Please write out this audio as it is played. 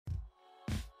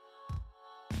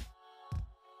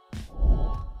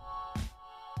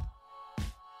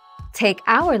Take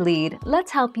our lead, let's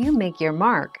help you make your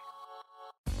mark.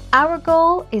 Our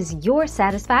goal is your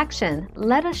satisfaction.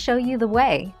 Let us show you the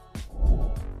way.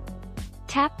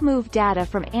 Tap Move Data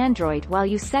from Android while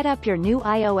you set up your new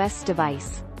iOS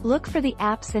device. Look for the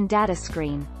Apps and Data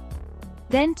screen.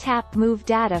 Then tap Move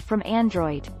Data from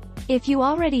Android. If you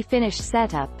already finished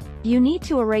setup, you need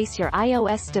to erase your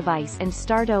iOS device and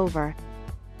start over.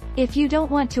 If you don't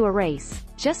want to erase,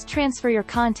 just transfer your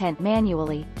content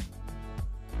manually.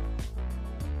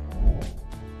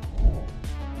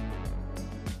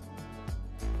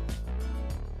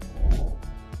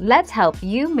 Let's help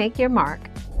you make your mark.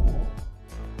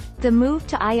 The Move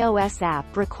to iOS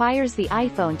app requires the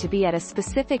iPhone to be at a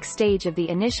specific stage of the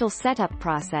initial setup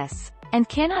process, and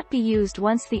cannot be used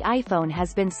once the iPhone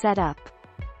has been set up.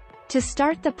 To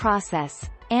start the process,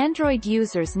 Android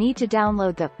users need to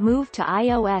download the Move to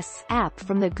iOS app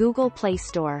from the Google Play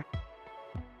Store.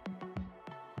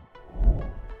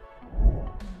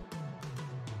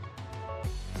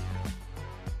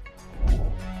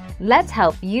 Let's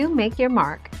help you make your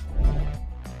mark.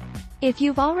 If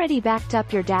you've already backed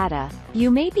up your data,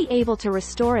 you may be able to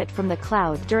restore it from the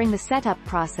cloud during the setup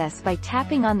process by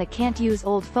tapping on the Can't Use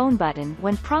Old Phone button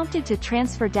when prompted to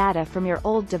transfer data from your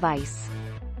old device.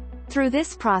 Through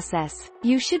this process,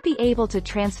 you should be able to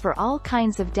transfer all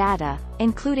kinds of data,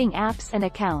 including apps and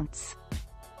accounts.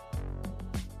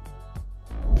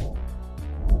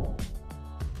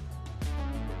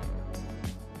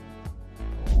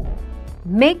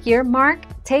 Make your mark,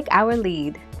 take our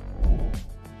lead.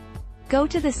 Go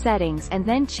to the settings and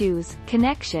then choose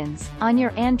Connections on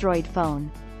your Android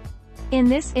phone. In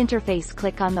this interface,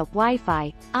 click on the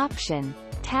Wi-Fi option,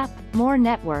 tap More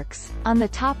Networks on the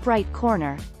top right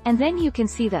corner, and then you can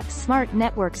see the Smart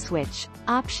Network Switch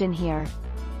option here.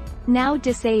 Now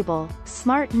disable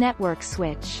Smart Network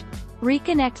Switch.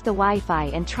 Reconnect the Wi-Fi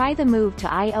and try the Move to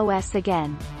iOS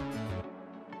again.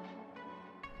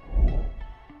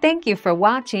 Thank you for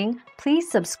watching. Please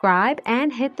subscribe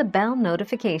and hit the bell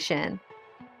notification.